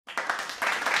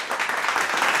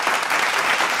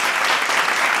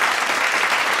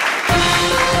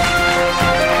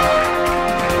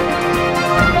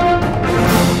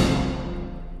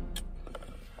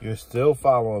you're still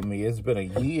following me. It's been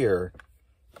a year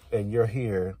and you're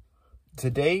here.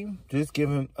 Today, just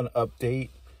giving an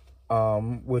update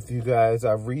with you guys.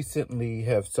 I recently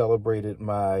have celebrated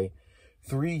my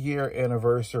 3-year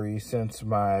anniversary since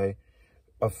my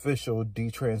official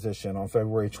detransition on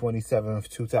February 27th,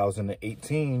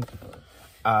 2018.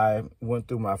 I went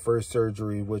through my first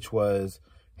surgery, which was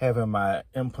having my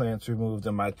implants removed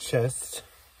in my chest,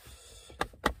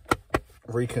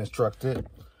 reconstructed,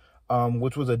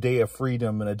 which was a day of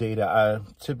freedom and a day that I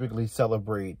typically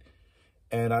celebrate.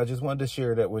 And I just wanted to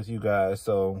share that with you guys.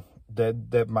 So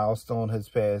that milestone has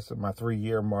passed, my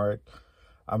 3-year mark.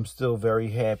 I'm still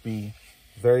very happy,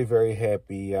 very, very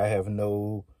happy. I have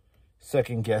no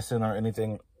second guessing or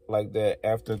anything like that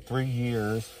after 3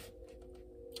 years.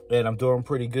 And I'm doing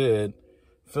pretty good,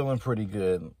 feeling pretty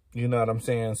good. You know what I'm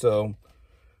saying? So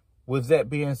with that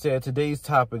being said, today's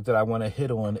topic that I want to hit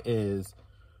on is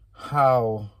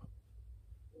how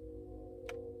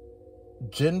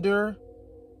gender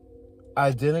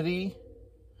identity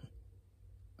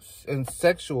and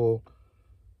sexual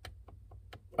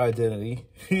identity,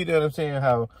 you know what I'm saying?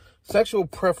 How sexual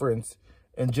preference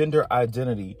and gender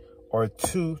identity are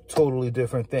two totally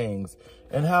different things,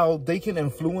 and how they can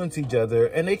influence each other,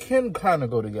 and they can kind of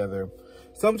go together.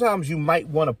 Sometimes you might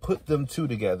want to put them two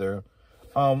together.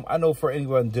 I know for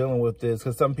anyone dealing with this,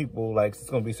 because some people, like, it's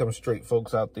going to be some straight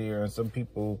folks out there and some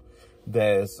people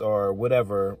that's, or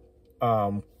whatever,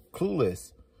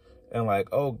 clueless and like,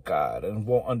 oh God, and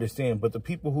won't understand. But the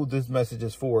people who this message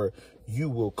is for, you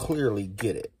will clearly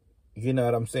get it. You know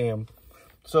what I'm saying?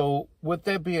 So with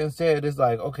that being said, it's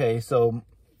like, okay, so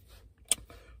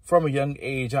from a young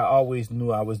age, I always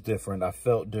knew I was different. I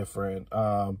felt different.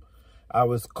 I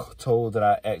was told that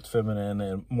I act feminine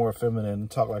and more feminine,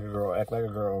 talk like a girl, act like a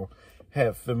girl,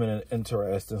 have feminine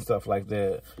interest and stuff like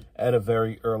that at a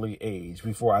very early age,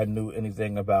 before I knew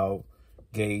anything about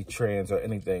gay, trans, or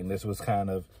anything. This was kind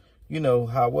of, you know,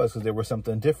 how it was, because there was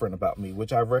something different about me,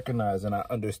 which I recognize and I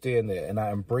understand that and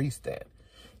I embrace that.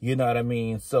 You know what I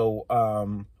mean? So,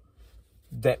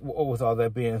 that with all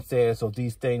that being said, so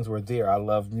these things were there. I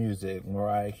love music,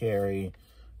 Mariah Carey,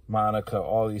 Monica,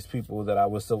 all these people that I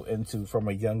was so into from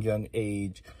a young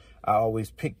age. I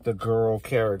always picked the girl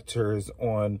characters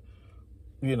on,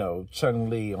 you know,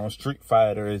 Chun-Li on Street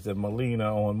Fighters and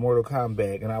Melina on Mortal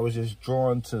Kombat, and I was just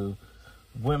drawn to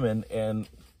women and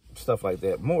stuff like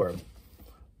that more.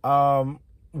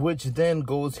 Which then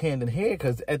goes hand in hand,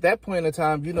 because at that point in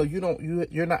time, you know,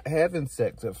 you're not having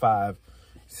sex at 5,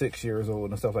 6 years old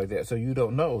and stuff like that, so you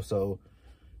don't know. So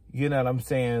you know what I'm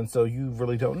saying? So you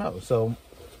really don't know. So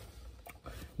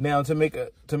now to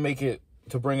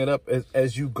bring it up,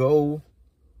 as you go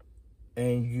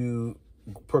and you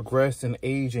progress in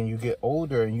age and you get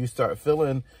older and you start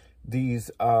feeling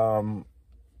these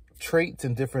traits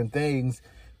and different things,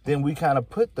 then we kind of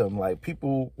put them, like,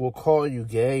 people will call you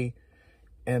gay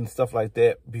and stuff like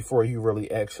that before you really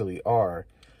actually are.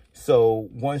 So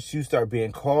once you start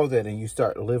being called that and you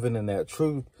start living in that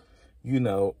truth, you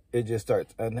know, it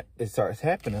starts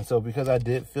happening. So because I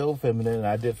did feel feminine and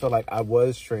I did feel like I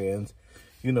was trans,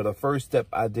 you know, the first step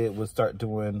I did was start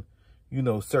doing, you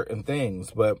know, certain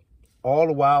things. But all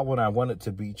the while, when I wanted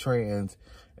to be trans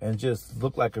and just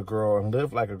look like a girl and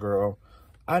live like a girl,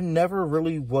 I never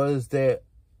really was that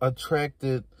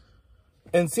attracted.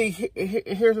 And see,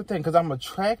 here's the thing, because I'm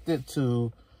attracted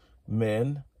to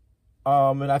men.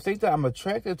 And I think that I'm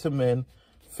attracted to men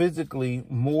physically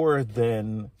more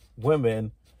than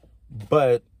women,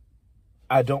 but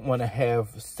I don't want to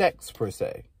have sex per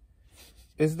se.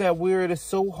 Isn't that weird? It's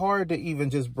so hard to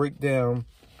even just break down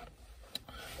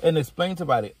and explain to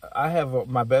somebody. I have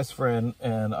my best friend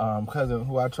and cousin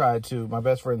who I tried to, my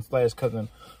best friend / cousin,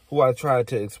 who I tried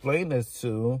to explain this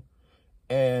to.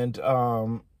 And,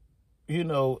 you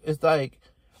know, it's like,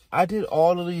 I did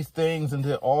all of these things and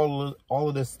did all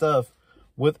of this stuff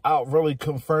without really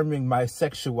confirming my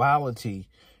sexuality,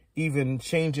 even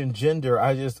changing gender.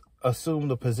 I just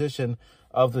assumed the position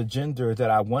of the gender that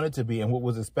I wanted to be and what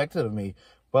was expected of me.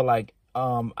 But like,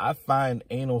 I find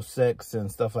anal sex and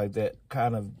stuff like that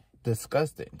kind of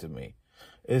disgusting to me.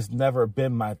 It's never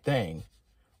been my thing.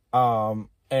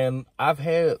 And I've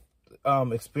had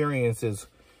experiences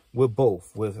with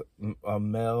both, with a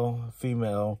male,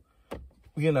 female,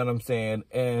 you know what I'm saying?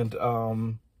 And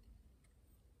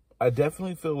I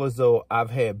definitely feel as though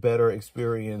I've had better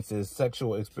experiences,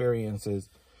 sexual experiences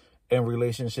and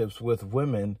relationships with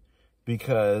women,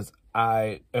 because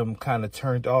I am kind of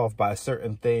turned off by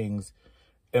certain things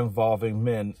involving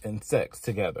men and sex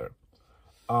together.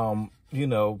 You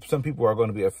know, some people are going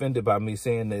to be offended by me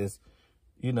saying this.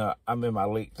 You know, I'm in my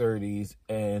late 30s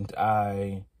and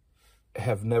I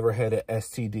have never had an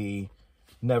STD,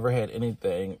 never had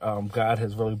anything. God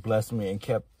has really blessed me and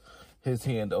kept his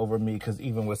hand over me, because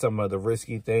even with some of the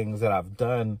risky things that I've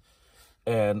done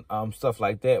and stuff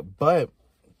like that. But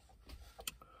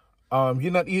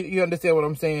you understand what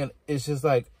I'm saying? It's just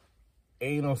like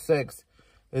anal sex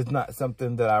is not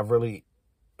something that I really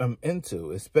am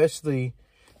into, especially,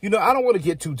 I don't want to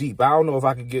get too deep. I don't know if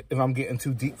I'm getting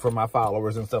too deep for my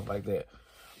followers and stuff like that.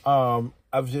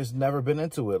 I've just never been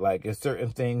into it. Like, it's certain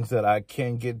things that I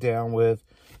can get down with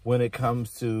when it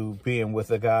comes to being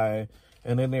with a guy,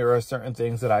 and then there are certain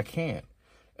things that I can't.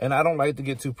 And I don't like to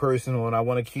get too personal, and I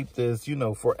want to keep this,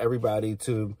 for everybody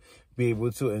to be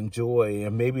able to enjoy.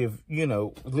 And maybe if,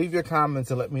 leave your comments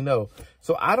and let me know.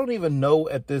 So I don't even know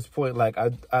at this point. Like,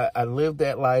 I lived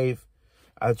that life.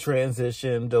 I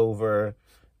transitioned over.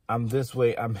 I'm this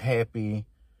way. I'm happy.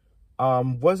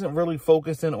 Wasn't really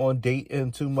focusing on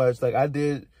dating too much. Like, I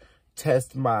did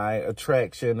test my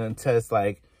attraction and test,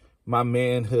 like, my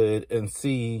manhood and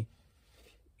see,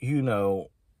 if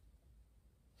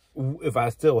I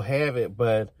still have it.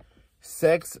 But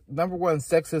sex, number one,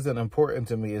 sex isn't important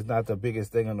to me. It's not the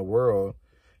biggest thing in the world.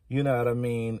 You know what I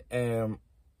mean? And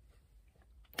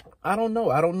I don't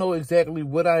know. I don't know exactly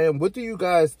what I am. What do you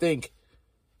guys think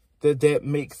that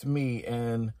makes me?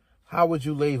 And how would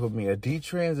you label me? A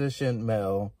detransitioned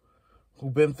male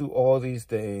who's been through all these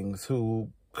things, who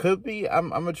could be,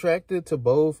 I'm attracted to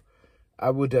both. I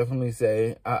would definitely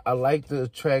say I like the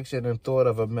attraction and thought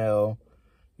of a male.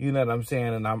 You know what I'm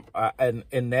saying? And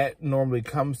and that normally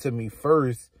comes to me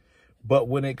first. But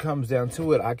when it comes down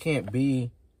to it, I can't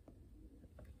be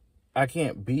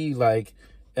like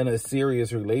in a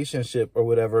serious relationship or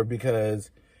whatever,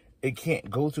 because it can't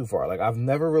go too far. Like, I've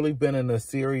never really been in a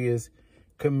serious,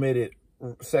 committed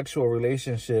sexual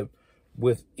relationship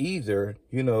with either,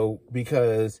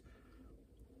 because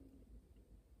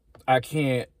I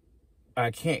can't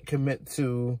commit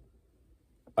to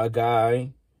a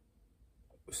guy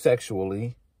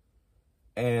sexually,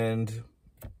 and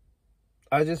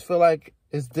I just feel like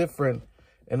it's different,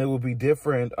 and it would be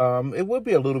different. It would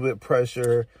be a little bit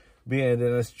pressure being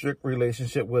in a strict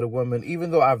relationship with a woman, even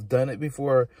though I've done it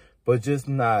before, but just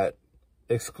not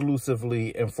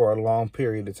exclusively and for a long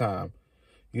period of time,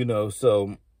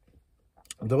 so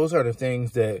those are the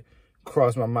things that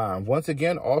cross my mind. Once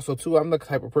again, also too, I'm the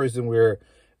type of person where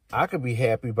I could be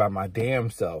happy by my damn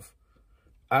self.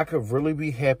 I could really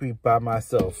be happy by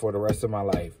myself for the rest of my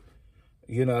life.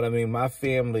 You know what I mean? My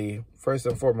family, first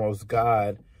and foremost,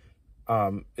 God,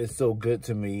 is so good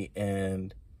to me.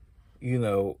 And,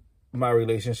 my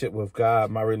relationship with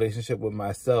God, my relationship with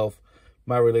myself,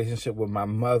 my relationship with my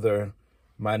mother,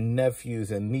 my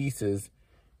nephews and nieces,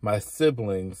 my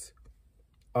siblings,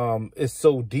 is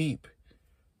so deep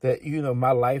that,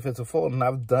 my life is a fault. And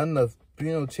I've done the,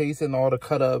 chasing all the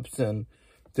cut-ups and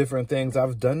different things.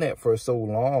 I've done that for so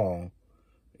long,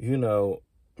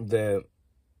 that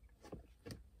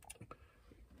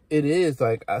it is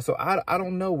like, so I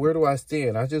don't know, where do I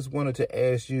stand? I just wanted to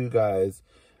ask you guys,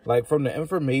 like, from the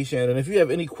information, and if you have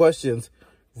any questions,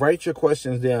 write your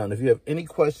questions down. If you have any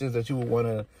questions that you would want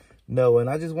to know,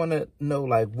 and I just want to know,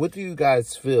 like, what do you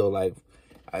guys feel? Like,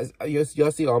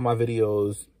 y'all see all my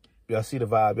videos, y'all see the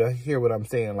vibe, y'all hear what I'm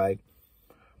saying, like,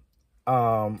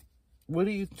 what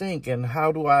do you think, and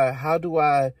how do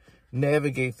I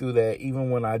navigate through that,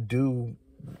 even when I do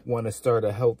want to start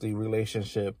a healthy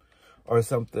relationship or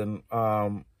something?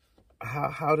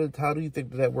 How do you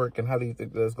think that work, and how do you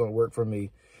think that's going to work for me?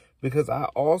 Because I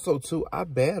also too, I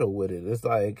battle with it. It's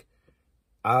like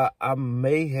I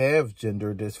may have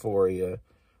gender dysphoria,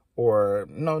 or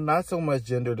no, not so much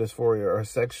gender dysphoria or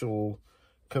sexual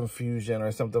confusion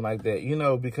or something like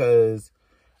that, because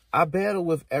I battle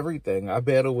with everything. I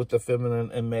battle with the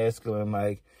feminine and masculine.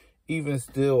 Like, even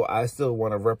still, I still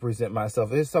want to represent myself.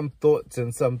 There's some thoughts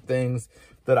and some things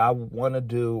that I want to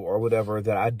do or whatever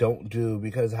that I don't do,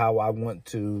 because how I want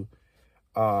to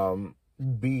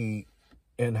be,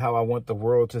 and how I want the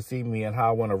world to see me, and how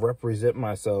I want to represent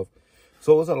myself.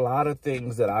 So it's a lot of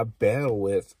things that I battle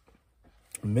with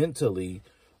mentally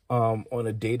on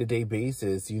a day-to-day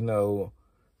basis.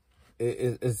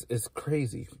 It's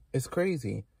crazy. It's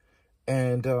crazy.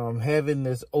 And having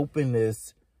this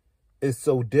openness is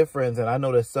so different. And I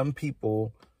know that some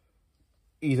people,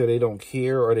 either they don't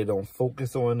care, or they don't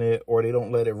focus on it, or they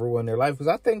don't let it ruin their life. Because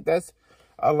I think that's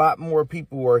a lot more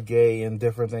people are gay and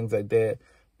different things like that,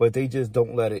 but they just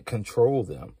don't let it control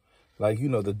them. Like, the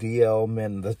DL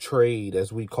men, the trade,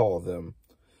 as we call them,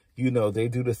 they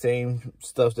do the same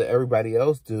stuff that everybody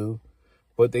else do,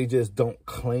 but they just don't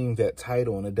claim that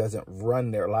title, and it doesn't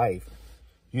run their life.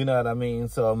 You know what I mean?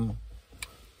 So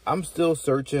I'm still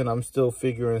searching. I'm still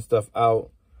figuring stuff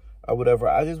out or whatever.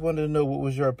 I just wanted to know what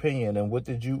was your opinion and what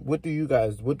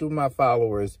do my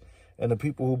followers and the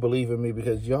people who believe in me,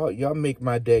 because y'all make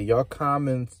my day. Y'all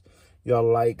comments, y'all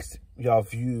likes, y'all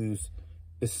views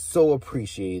is so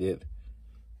appreciated.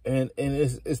 And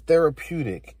it's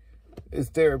therapeutic. It's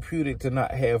therapeutic to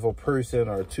not have a person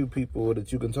or two people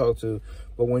that you can talk to,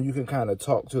 but when you can kind of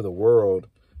talk to the world,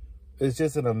 it's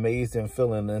just an amazing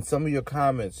feeling. And some of your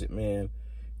comments, man,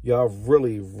 y'all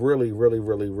really, really, really,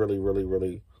 really, really, really,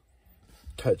 really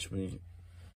touch me.